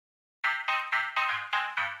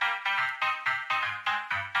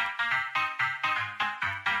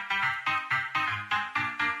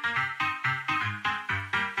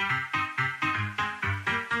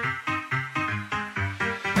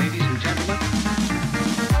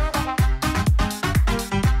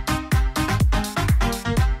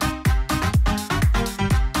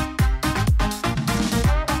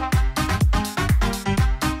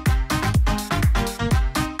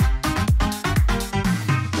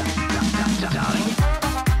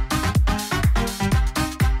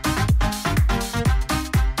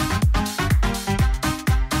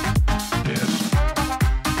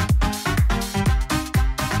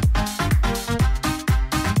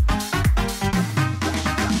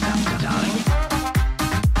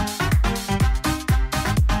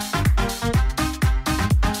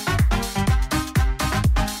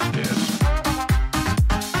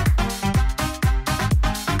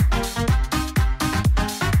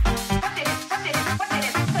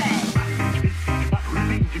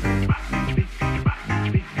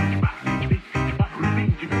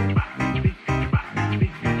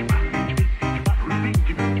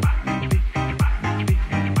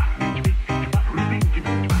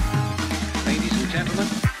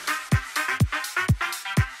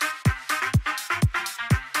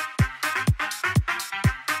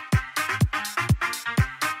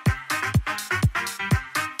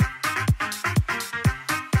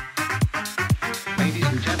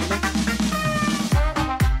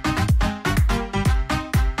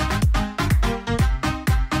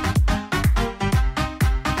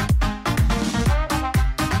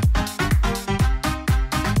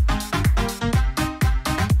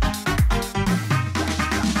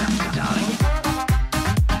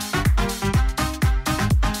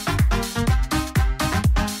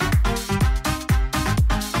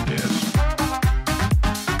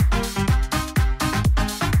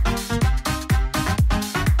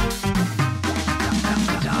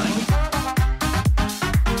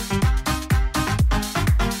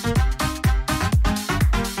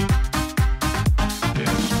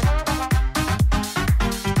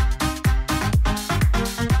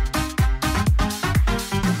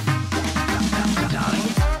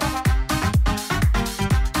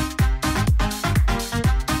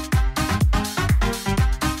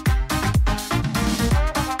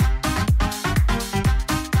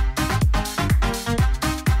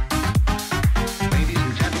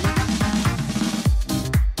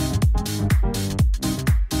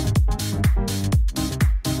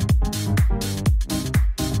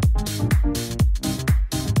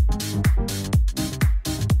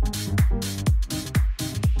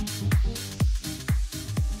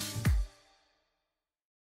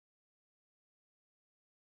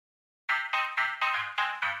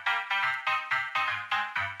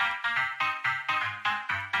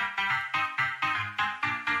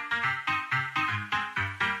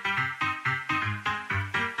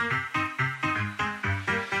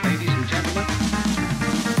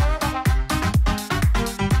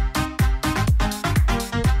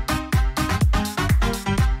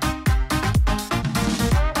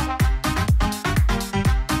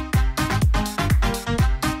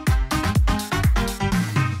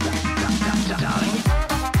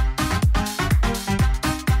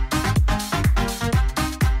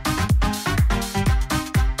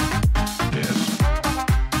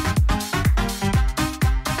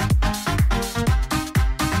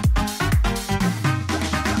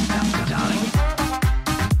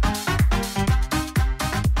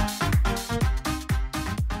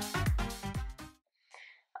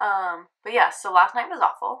But yeah, so last night was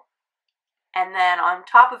awful. And then on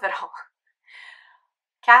top of it all,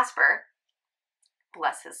 Kasper,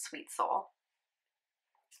 bless his sweet soul,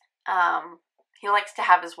 he likes to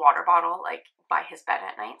have his water bottle, like, by his bed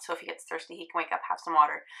at night. So if he gets thirsty, he can wake up, have some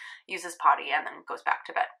water, use his potty, and then goes back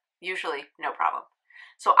to bed. Usually, no problem.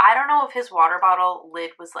 So I don't know if his water bottle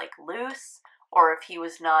lid was, like, loose or if he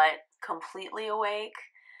was not completely awake.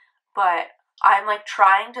 But I'm, like,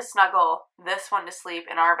 trying to snuggle this one to sleep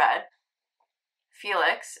in our bed.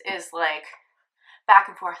 Feliks is, like, back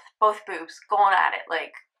and forth, both boobs, going at it,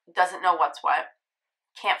 like, doesn't know what's what.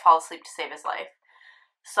 Can't fall asleep to save his life.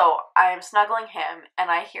 So I'm snuggling him,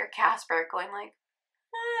 and I hear Kasper going like,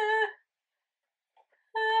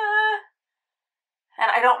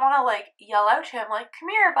 and I don't want to, like, yell out to him, like, come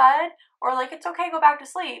here, bud, or, like, it's okay, go back to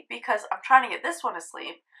sleep, because I'm trying to get this one to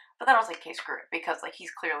sleep. But then I was like, okay, screw it, because, like,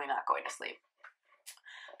 he's clearly not going to sleep.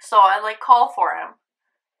 So I, like, call for him,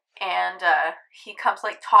 and he comes,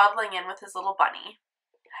 like, toddling in with his little bunny.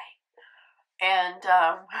 And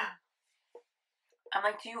I'm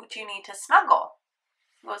like, do you need to snuggle?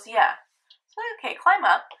 He goes, yeah. So I'm like, okay, climb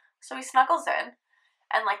up. So he snuggles in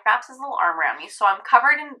and, like, wraps his little arm around me. So I'm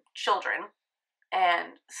covered in children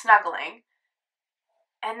and snuggling.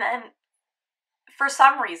 And then for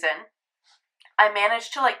some reason, I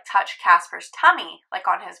managed to, like, touch Kasper's tummy, like,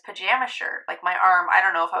 on his pajama shirt. Like, my arm, I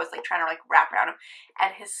don't know if I was, like, trying to, like, wrap around him.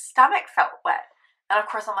 And his stomach felt wet. And, of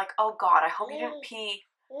course, I'm like, oh, God, I hope you didn't pee.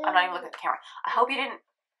 I'm not even looking at the camera. I hope you didn't,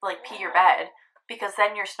 like, pee your bed. Because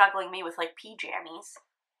then you're snuggling me with, like, pee jammies.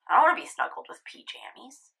 I don't want to be snuggled with pee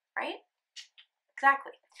jammies, right?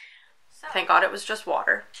 Exactly. So, thank God it was just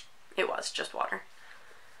water. It was just water.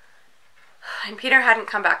 And Peter hadn't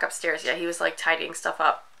come back upstairs yet. He was, like, tidying stuff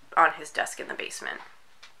up on his desk in the basement.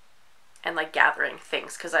 And, like, gathering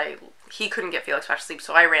things. Because he couldn't get Feliks back to sleep.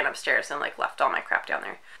 So I ran upstairs and, like, left all my crap down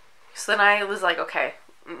there. So then I was like, okay,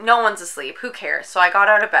 no one's asleep. Who cares? So I got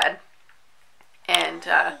out of bed. And,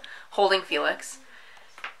 holding Feliks.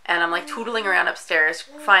 And I'm, like, tootling around upstairs,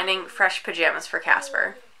 finding fresh pajamas for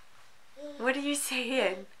Kasper. What are you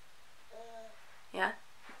saying? Yeah?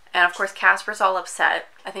 And, of course, Kasper's all upset.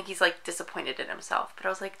 I think he's, like, disappointed in himself. But I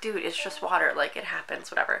was like, dude, it's just water. Like, it happens,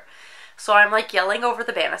 whatever. So I'm, like, yelling over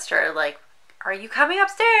the banister, like, are you coming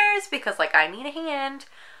upstairs? Because, like, I need a hand.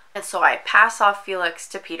 And so I pass off Feliks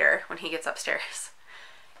to Peter when he gets upstairs.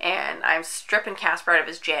 And I'm stripping Kasper out of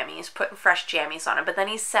his jammies, putting fresh jammies on him. But then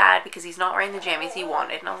he's sad because he's not wearing the jammies he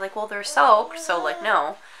wanted. And I was like, well, they're soaked, so, like,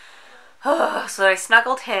 no. So I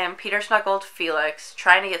snuggled him. Peter snuggled Feliks,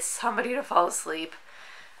 trying to get somebody to fall asleep.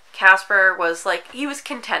 Kasper was, like, he was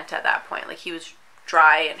content at that point. Like, he was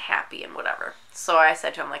dry and happy and whatever. So I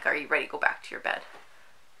said to him, like, are you ready to go back to your bed?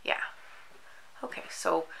 Yeah. Okay,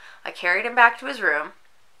 so I carried him back to his room.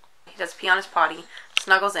 He does pee on his potty,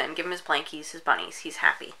 snuggles in, give him his blankies, his bunnies. He's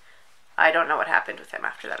happy. I don't know what happened with him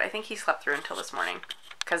after that. I think he slept through until this morning.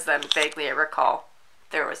 Because then, vaguely, I recall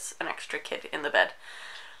there was an extra kid in the bed.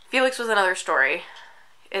 Feliks was another story.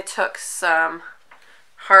 It took some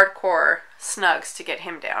hardcore snugs to get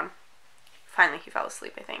him down. Finally, he fell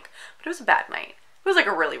asleep, I think. But it was a bad night. It was, like,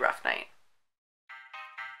 a really rough night.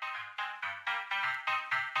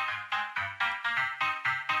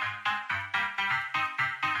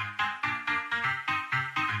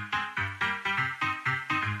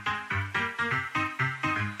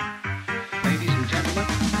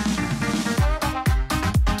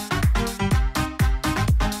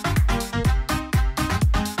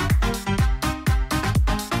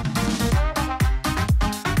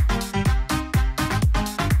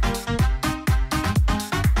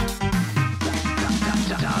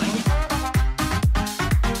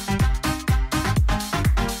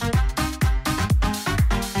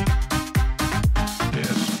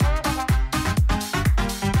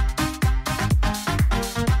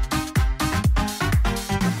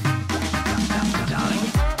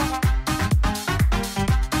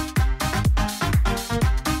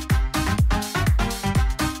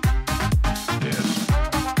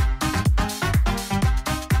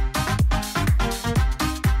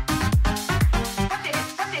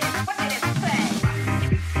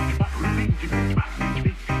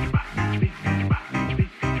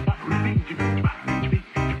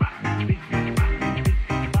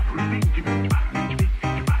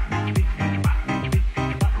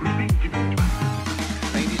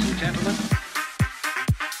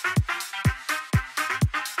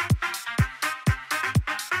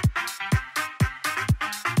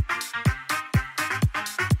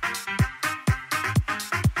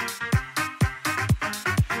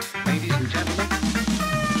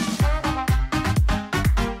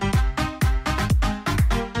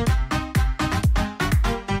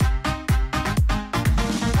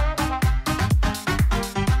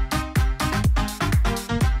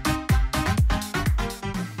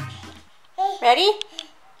 Ready?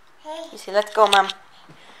 You say, let's go, Mom.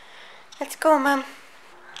 Let's go, Mom.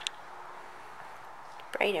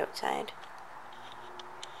 Bright outside.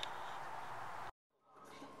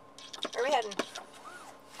 Where are we heading?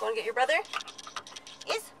 Going to get your brother?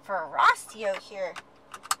 It's frosty out here.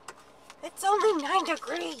 It's only 9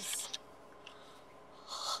 degrees.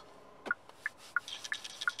 Oh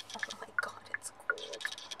my God, it's cold.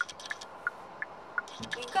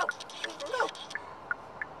 We can go. We can go.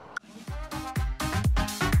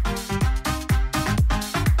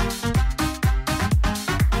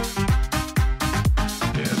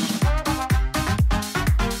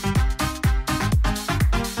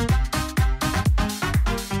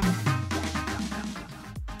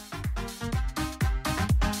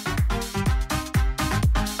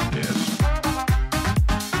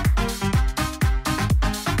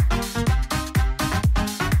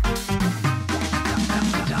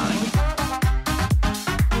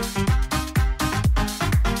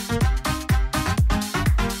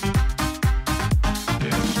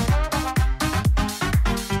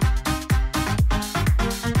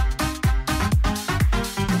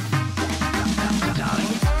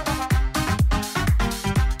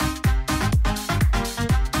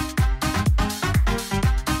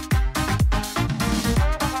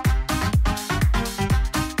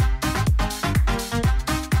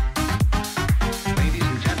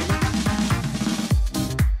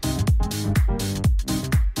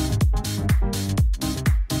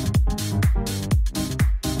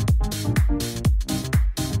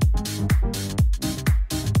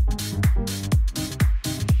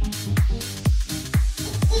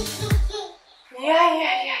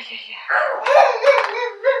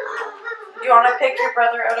 Do you want to pick your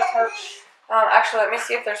brother out a couch? Actually, let me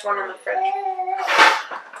see if there's one in the fridge.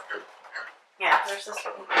 Yeah, there's this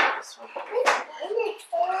one. This one.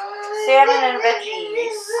 Salmon and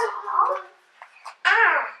veggies.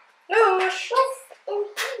 Loosh. What's in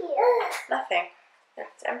here? Nothing.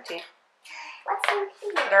 It's empty. What's in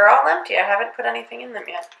here? They're all empty. I haven't put anything in them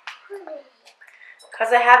yet.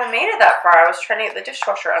 Because I haven't made it that far. I was trying to get the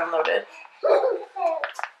dishwasher unloaded. Look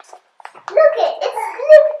it, it's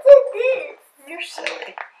clipped to this. You're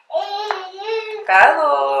silly.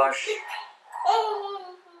 Carlos.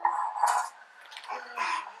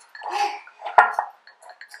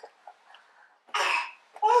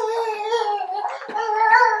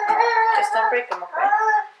 Just don't break them, okay?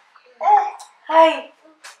 Hi.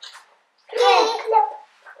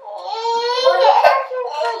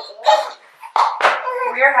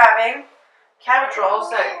 We're having cabbage rolls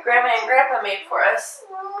that Grandma and Grandpa made for us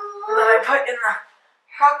that I put in the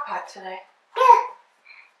crock pot today.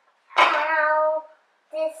 How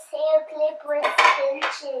this hair clip was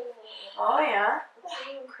pinching. Oh yeah?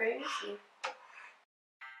 Crazy.